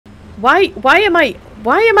Why am I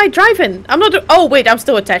driving? I'm not. Oh wait, I'm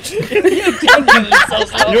still attached. You're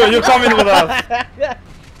coming with us.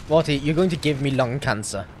 Morty, you're going to give me lung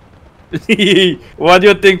cancer. What do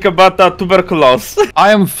you think about that tuberculosis?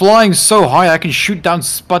 I am flying so high I can shoot down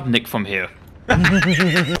Sputnik from here.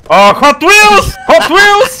 Oh, Hot Wheels! Hot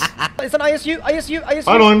Wheels! It's an ISU.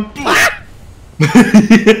 Hold on.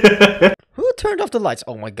 Who turned off the lights?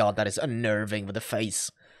 Oh my god, that is unnerving with the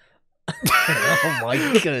face. Oh my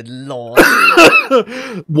good lord.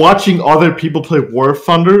 Watching other people play War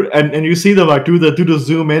Thunder and you see them like do the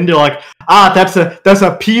zoom in, they're like, that's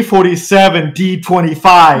a P-47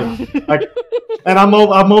 D-25. Like, and I'm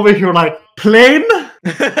over here like, plane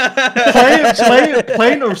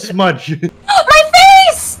or smudge? My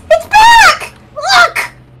face! It's back! Look!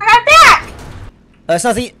 I got back!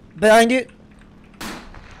 Snazzy, behind you.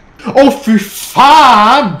 Oh, fy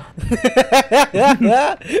fan!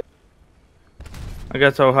 I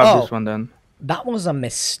guess I'll have this one then. That was a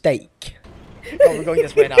mistake. Oh, we're going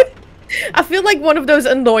this way now. I feel like one of those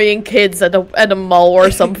annoying kids at a mall or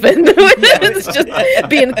something. It's just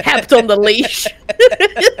being kept on the leash.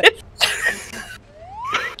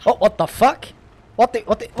 Oh, what the fuck? What?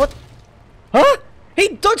 Huh? He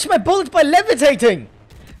dodged my bullet by levitating!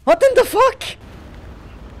 What in the fuck?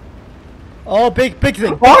 Oh, big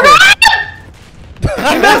thing.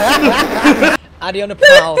 Addy on a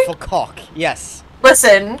prowl for cock, yes.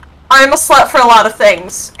 Listen, I'm a slut for a lot of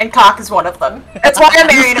things, and cock is one of them. That's why I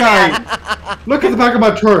married a man. Look at the back of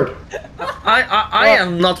my turd. I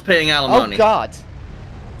am not paying alimony. Oh god.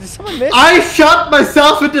 Did someone miss? I shot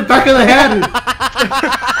myself in the back of the head.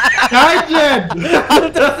 I did. How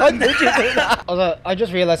the fuck did you do that? Also, I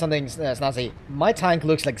just realized something, Snazzy. My tank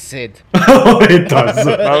looks like Sid. Oh, it does.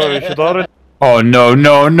 Oh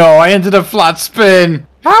no, I entered a flat spin.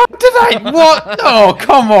 How did I? What? No,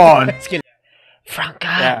 come on. Franca.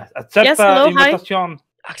 Yeah, accept Yes, hello, hi. invitation.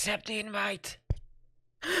 Accept the invite.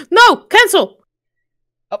 No, cancel.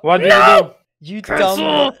 What did you do? You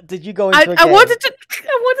dumb. Did you go into a game? I wanted to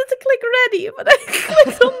click ready, but I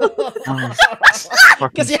clicked on the.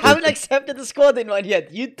 Because you haven't accepted the squad invite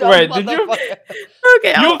yet. You dumb Wait, did you?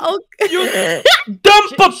 Okay, I'll... You dumb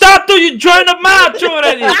potato! You joined a match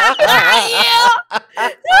already.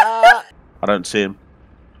 I don't see him.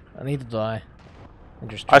 I need to die.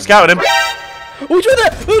 I scouted him. Oh, he's right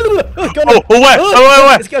there! Oh, where?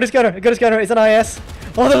 Where? It's got his gunner. It's an IS.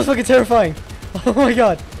 Oh, that was fucking terrifying. Oh my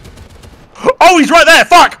god. Oh, he's right there!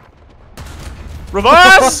 Fuck!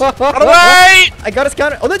 Reverse! Run away! I got his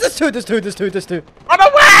counter. Oh, there's two. Run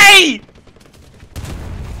away!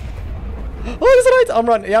 Oh, there's an item. I'm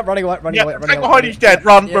running. Yeah, running away. Back behind he's dead.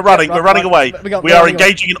 Run. We're running away. We are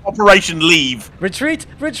engaging in Operation Leave. Retreat.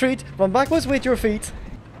 Run backwards with your feet.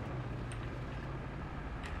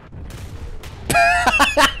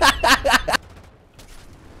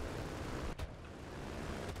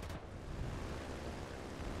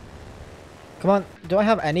 Come on, do I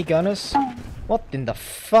have any gunners? What in the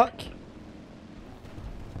fuck?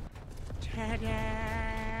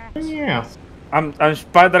 Yeah. I'm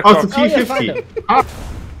Spider Oh, Cock. it's a T-50. I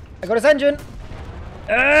got his engine.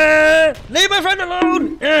 Leave my friend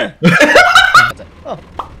alone. Oh,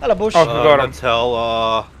 hello, Bush. Oh, forgot it.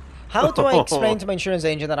 Tell, How do I explain to my insurance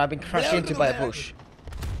agent that I've been crashed into by a bush?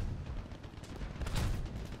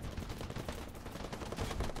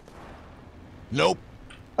 Nope.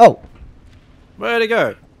 Oh. Where'd he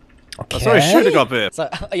go? Okay. I saw his shooting up here. So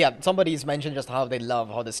yeah, somebody's mentioned just how they love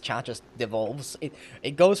how this chat just devolves.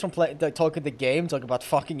 It goes from talking the game, talking about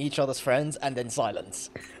fucking each other's friends, and then silence.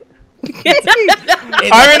 I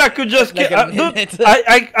mean, I could just like dude,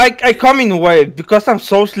 I come in waves because I'm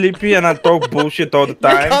so sleepy and I talk bullshit all the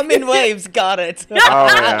time. Come in waves, got it. Oh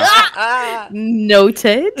yeah.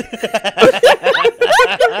 Noted.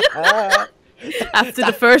 After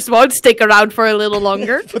the first one, stick around for a little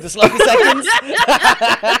longer. For the sloppy seconds.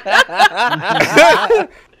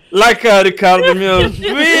 Like Ricardo Mills,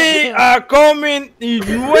 we are coming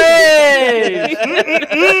in waves.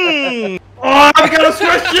 Oh, I gotta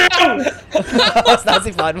smash you! That's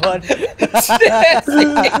a fun one.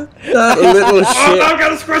 That little shit. Oh, I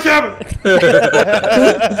gotta smash him!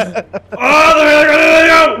 Oh, they're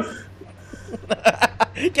gonna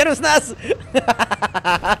Get him, Snaz!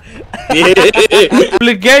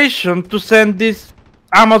 obligation to send this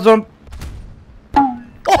Amazon.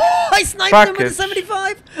 Oh, I sniped him with a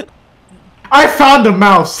 75! I found the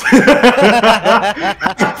mouse!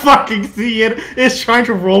 I fucking see it! It's trying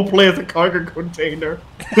to roleplay as a cargo container.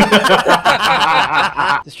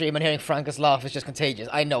 The stream and hearing Franca's laugh is just contagious.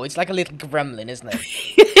 I know, it's like a little gremlin, isn't it?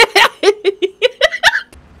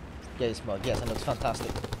 Yes, Mug, yes, it looks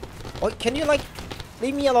fantastic. Oh, can you like...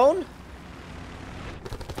 Leave me alone.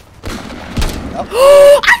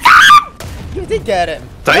 Oh, I got him! You did get him.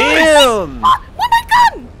 Damn! With my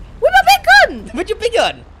gun! With my big gun! With your big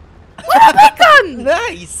gun. With my big gun!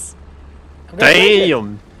 Nice.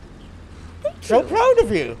 Damn! So proud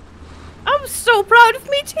of you. I'm so proud of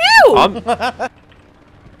me too! Who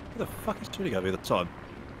the fuck is shooting at me at the time?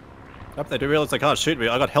 I hope they do realize they can't shoot me.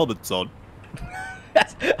 I got helmets on.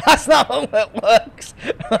 That's not how it works.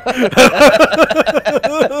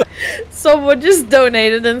 Someone just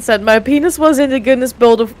donated and said, my penis was in the Guinness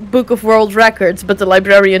Book of World Records, but the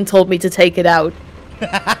librarian told me to take it out.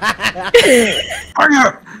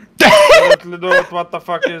 What the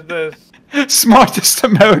fuck is this? Smartest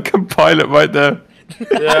American pilot right there.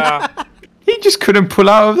 Yeah. He just couldn't pull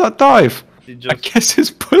out of that dive. He I just... guess his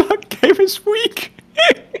pull-out game is weak.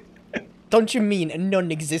 Don't you mean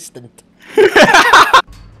non-existent?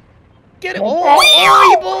 Get him!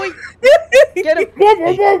 Oh, boy! Get him!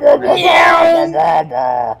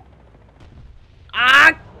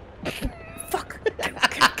 Ah! Fuck!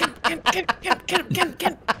 Get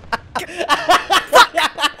him!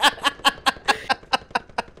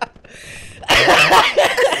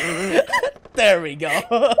 There we go.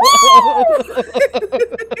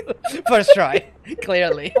 First try,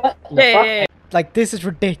 clearly. Yeah. Like, this is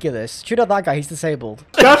ridiculous. Shoot at that guy, he's disabled.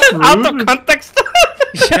 That's rude. Out of context!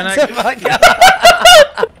 Shut the fuck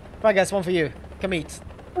up. Right, guys, one for you. Come eat.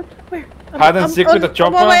 Where? Hide and seek with the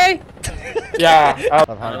chopper? On my way. Yeah. Out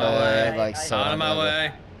of my way, like so. Out of my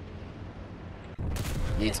way.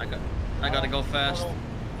 Yeet. I gotta go fast. I don't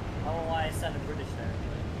know why I sounded British there.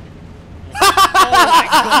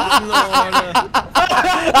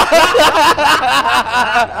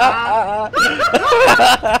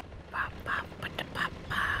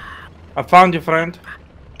 I found you, friend.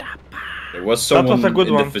 There was someone a good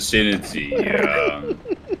in one. the vicinity.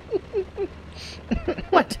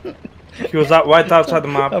 What? He was right outside the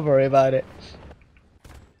map. Don't worry about it.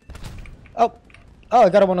 Oh. Oh, I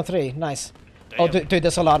got a 103. Nice. Oh, dude,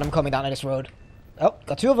 there's a lot of them coming down this road. Oh,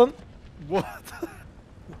 got two of them. What?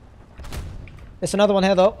 There's another one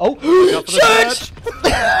here, though. Oh! Shit!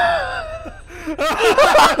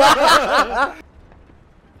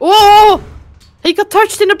 Whoa! He got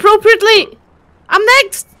touched inappropriately! I'm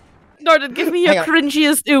next! Nordern, give me your Hang on.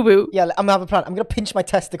 cringiest ubu. Yeah, I'm gonna have a plan. I'm gonna pinch my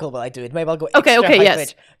testicle while I do it. Maybe I'll go Okay, extra okay, high yes.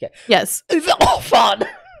 pitch. Okay. Yes. Oh, fun!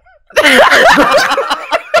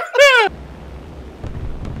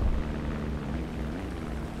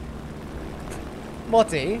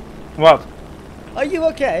 Morty, What? are you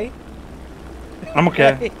okay? I'm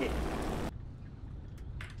okay.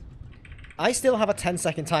 I still have a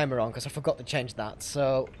 10-second timer on because I forgot to change that,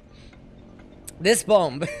 so... This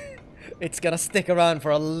bomb, it's gonna stick around for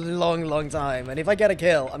a long, long time, and if I get a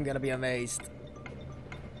kill, I'm gonna be amazed.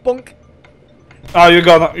 Bonk! Oh, you're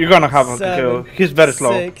gonna have him to 7, kill. He's very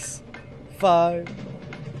slow. 6, 5,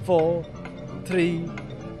 4, 3,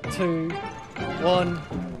 2, 1.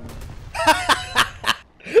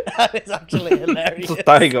 That is actually hilarious. It's a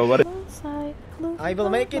tiger, what? I will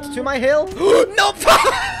make it to my hill. No!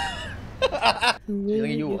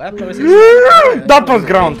 You That was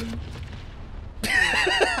ground.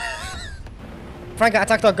 Franka,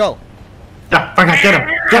 attack dog, go. Yeah, Frank, get him.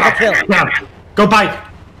 Get a kill. Yeah. Go bite.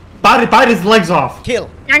 Bite his legs off. Kill.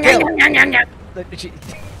 Yeah, Kill.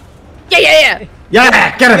 yeah.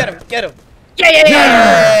 Yeah, get him. Get him. Get him.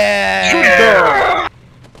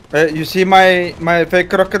 Yeah. You see my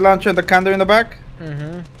fake rocket launcher and the candle in the back?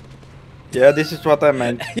 Mm-hmm. Yeah, this is what I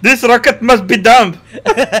meant. This rocket must be dumb.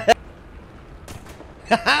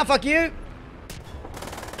 Haha, fuck you.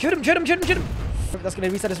 Shoot him. That's gonna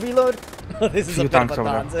reset his reload. This is a bit of a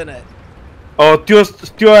dance, isn't it? Oh, Tio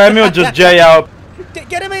Emil just J out.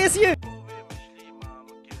 Get him, ASU!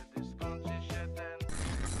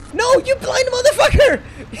 No, you blind motherfucker!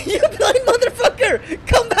 You blind motherfucker!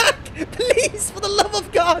 Come back! Please, for the love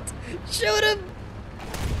of God! Shoot him!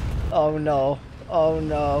 Oh no. Oh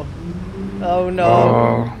no. Oh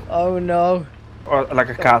no. Oh no. Or like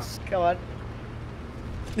a cast. Come on.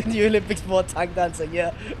 The new Olympics for tank dancing,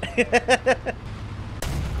 yeah.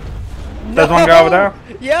 There's one guy over there.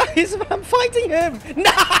 Yeah, I'm fighting him!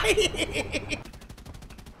 Nice!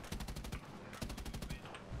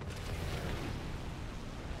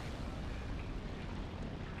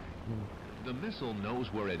 The missile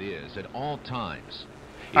knows where it is at all times.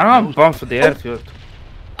 I don't have bombs for the airfield.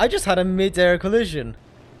 I just had a mid-air collision.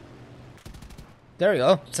 There we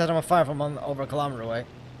go. Set him on fire from over a kilometer away.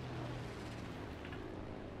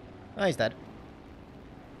 Oh, he's dead.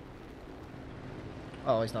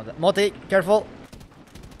 Oh, he's not dead. Morty, careful.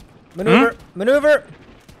 Maneuver. Maneuver.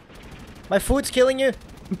 My food's killing you.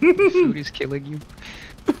 Food is killing you.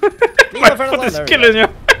 My foot is killing you.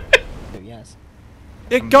 Yes.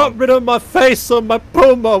 It got rid of my face on my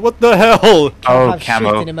Puma. What the hell? Oh, Have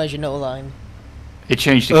camo. shit in Imaginal line. It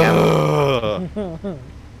changed the camo.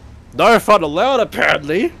 No fun allowed,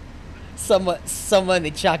 apparently. Someone in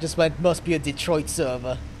the chat just went, must be a Detroit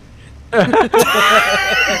server.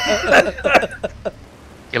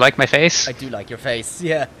 You like my face? I do like your face,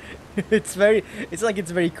 yeah. It's like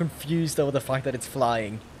it's very confused over the fact that it's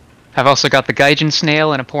flying. I've also got the Gaijin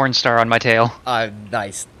snail and a porn star on my tail.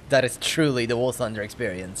 Nice. That is truly the War Thunder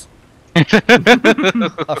experience.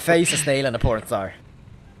 A face, a snail, and a porn star.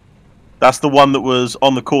 That's the one that was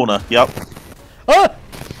on the corner. Yep. Oh!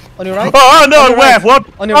 On your right? Oh no! Where? Right. What?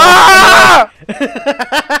 On your right.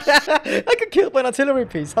 I got killed by an artillery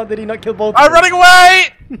piece. How did he not kill both? I'm running away!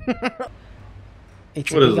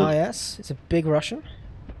 It's What a is big it? IS. It's a big Russian.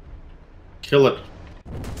 Kill it.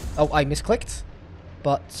 Oh, I misclicked.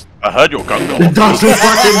 But I heard your gun go It off. doesn't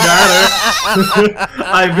fucking matter.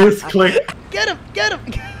 I misclicked. get him! Get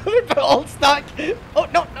him! All stack. Oh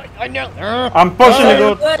no! I know. I'm pushing it,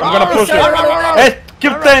 dude. I'm gonna push it. Hey,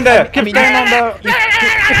 keep staying there. Keep staying on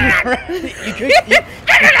the.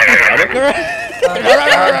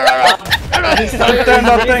 Keep staying on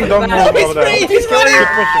that thing. Don't move over there. He's running!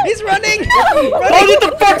 He's running! Hold it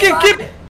the fucking keep.